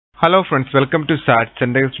Hello friends, welcome to SAT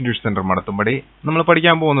Center Institution Center Madathumadi. നമ്മൾ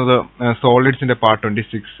പഠിക്കാൻ പോകുന്നത് സോളിഡ്സിന്റെ പാർട്ട്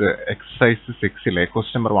 26 എക്സർസൈസ് 6 ലെ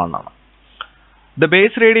ക്വസ്റ്റ്യൻ നമ്പർ 1 ആണ്. The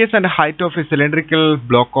base radius and height of a cylindrical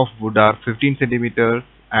block of wood are 15 centimeters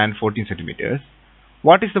and 14 centimeters.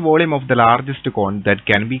 What is the volume of the largest cone that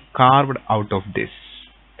can be carved out of this?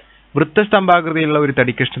 വൃത്തസ്തംഭാകൃതിയിലുള്ള ഒരു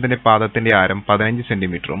തടിക്കഷ്ണത്തിന്റെ പാദത്തിന്റെ ആരം 15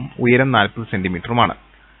 സെന്റിമീറ്ററും ഉയരം 40 സെന്റിമീറ്ററുമാണ്.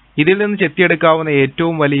 ഇതിൽ നിന്ന് ചെത്തിയെടുക്കാവുന്ന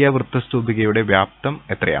ഏറ്റവും വലിയ വൃത്തസ്തൂപികയുടെ വ്യാപ്തം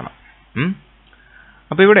എത്രയാണ്?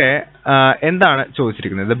 അപ്പോൾ ഇവിടെ എന്താണ്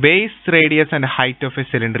ചോദിച്ചിരിക്കുന്നത്? The base radius and height of a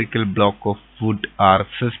cylindrical block of wood are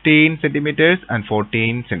 15 centimeters and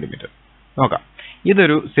 14 centimeters. നോക്കാം.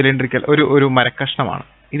 ഇതൊരു സിലിണ്ടറിക്കൽ ഒരു മരക്കഷ്ണമാണ്.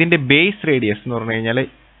 ഇതിന്റെ ബേസ് റേഡിയസ് എന്ന് പറഞ്ഞു കഴിഞ്ഞാൽ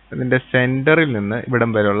ഇതിന്റെ സെന്ററിൽ നിന്ന്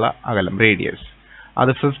ഇവിടം വരെയുള്ള അകലം റേഡിയസ്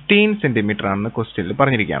അത് 15 സെന്റിമീറ്റർ ആണെന്ന് ക്വസ്റ്റ്യനിൽ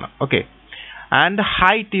പറഞ്ഞിരിക്കുകയാണ്. Okay. And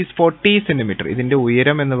height is 40 centimetre. ഇതിന്റെ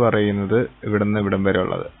ഉയരം എന്ന് പറയുന്നത് ഇവിടുന്ന് ഇവിടം വരെ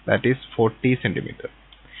ഉള്ളത് ദാറ്റ് ഈസ് 40 സെന്റിമീറ്റർ.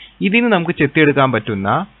 ഇതിന് നമുക്ക് ചെത്തിയെടുക്കാൻ പറ്റുന്ന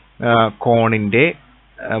കോണിന്റെ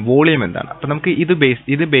വോളിയം എന്താണ്? അപ്പൊ നമുക്ക് ഇത്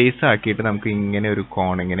ബേസ് ആക്കിയിട്ട് നമുക്ക് ഇങ്ങനെ ഒരു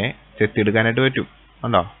കോൺ ഇങ്ങനെ ചെത്തിയെടുക്കാനായിട്ട് പറ്റും.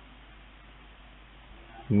 ഉണ്ടോ?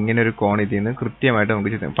 ഇങ്ങനെ ഒരു കോൺ ഇതിൽ നിന്ന് കൃത്യമായിട്ട്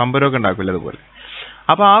നമുക്ക് ചെത്തി പമ്പരമൊക്കെ ഉണ്ടാക്കില്ല അതുപോലെ.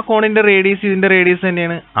 അപ്പൊ ആ കോണിന്റെ റേഡിയസ് ഇതിന്റെ റേഡിയസ്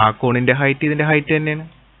തന്നെയാണ്, ആ കോണിന്റെ ഹൈറ്റ് ഇതിന്റെ ഹൈറ്റ് തന്നെയാണ്.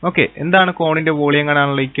 ഓക്കെ. എന്താണ് കോണിന്റെ വോളിയം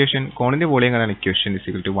കാണാനുള്ള ഇക്വേഷൻ? കോണിന്റെ വോളിയം കാണാനുള്ള equation is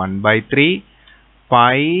equal to 1/3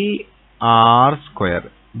 pi r square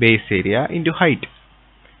base area into height.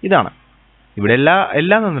 ഇതാണ്. ഇവിടെ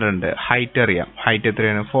എല്ലാം തന്നിട്ടുണ്ട്. ഹൈറ്റ് അറിയാം. ഹൈറ്റ്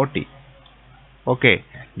എത്രയാണ്? 40. ഓക്കെ.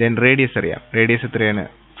 ദെൻ റേഡിയസ് അറിയാം. റേഡിയസ് എത്രയാണ്?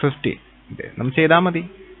 50. നമ്മൾ ചെയ്താൽ മതി.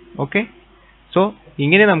 ഓക്കെ. സോ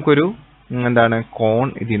ഇങ്ങനെ നമുക്കൊരു കോൺ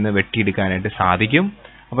ഇതിൽ നിന്ന് വെട്ടിയെടുക്കാനായിട്ട് സാധിക്കും.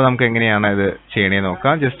 അപ്പോൾ നമുക്ക് എങ്ങനെയാണ് ഇത് ചെയ്യണേന്ന്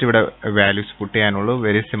നോക്കാം. ജസ്റ്റ് ഇവിടെ വാല്യൂസ് പുട്ട് ചെയ്യാനുള്ളൂ.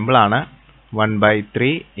 വെരി സിമ്പിൾ ആണ്.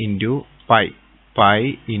 1/3 into pi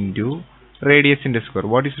into റേഡിയസിന്റെ square.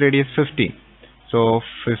 What is radius? 15. So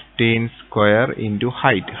 15 square into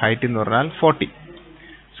height എന്ന് പറഞ്ഞാൽ 40.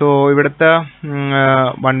 സോ ഇവിടുത്തെ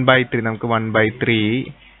 1/3 നമുക്ക് 1/3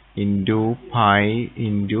 ഇൻറ്റു പൈ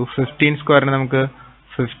ഇൻറ്റു 15 സ്ക്വയറിന് നമുക്ക്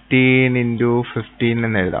 15 ഇൻറ്റു 15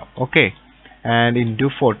 എന്ന് എഴുതാം. ഓക്കെ. ആൻഡ് ഇൻറ്റു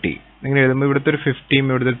 40 ഇങ്ങനെ എഴുതുമ്പോൾ ഇവിടുത്തെ ഒരു 15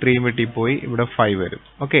 ഇവിടുത്തെ 3 വെട്ടിപ്പോയി ഇവിടെ 5 വരും.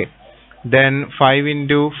 ഓക്കെ. ദെൻ 5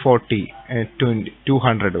 ഇൻറ്റു 40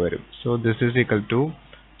 200 വരും. So this is equal to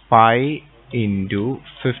pi into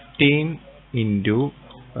 15 into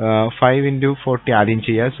 5 into 40 ആദ്യം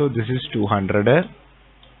ചെയ്യുക. So this is 200.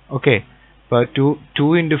 ഓക്കെ. അപ്പോൾ 2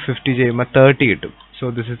 ഇൻറ്റു 50 ചെയ്യുമ്പോൾ 30 കിട്ടും. So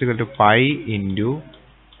this is equal to pi into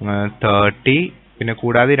 30. പിന്നെ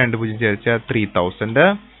കൂടാതെ 2 പൂജ്യം ചേർച്ചാൽ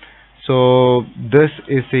 3000. So this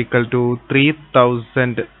is equal to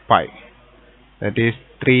 3000 pi. That is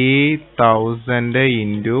 3000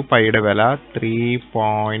 into pi യുടെ വില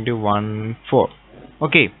 3.14.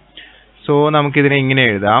 Okay. So നമുക്കിതിനെ ഇങ്ങനെ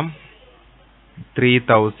എഴുതാം.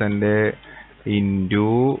 3000 into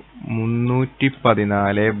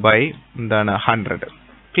 314 by 100.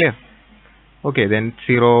 Clear? Okay. Then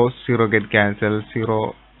 0 get cancelled.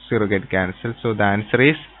 0 get cancelled. So the answer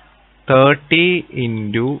is 30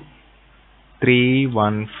 into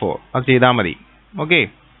 314. അത് ചെയ്താൽ മതി. ഓക്കെ.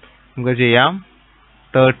 നമുക്ക് ചെയ്യാം.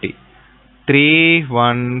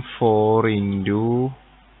 314 ഇൻറ്റു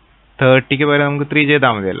 30ക്ക് പകരം നമുക്ക് 3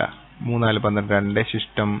 ചെയ്താൽ മതിയല്ല. 3 4 12 2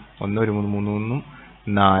 ശിഷ്ടം 1 1 3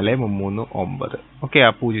 3 4 3 9. ഓക്കെ.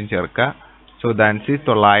 ആ 0 ചേർക്കുക. So ദാൻസ്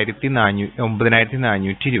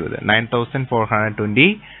 9420 9420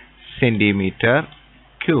 centimetre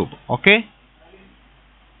cube. Okay.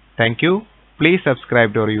 Thank you. Please subscribe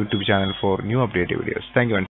to our YouTube channel for new updated videos. Thank you.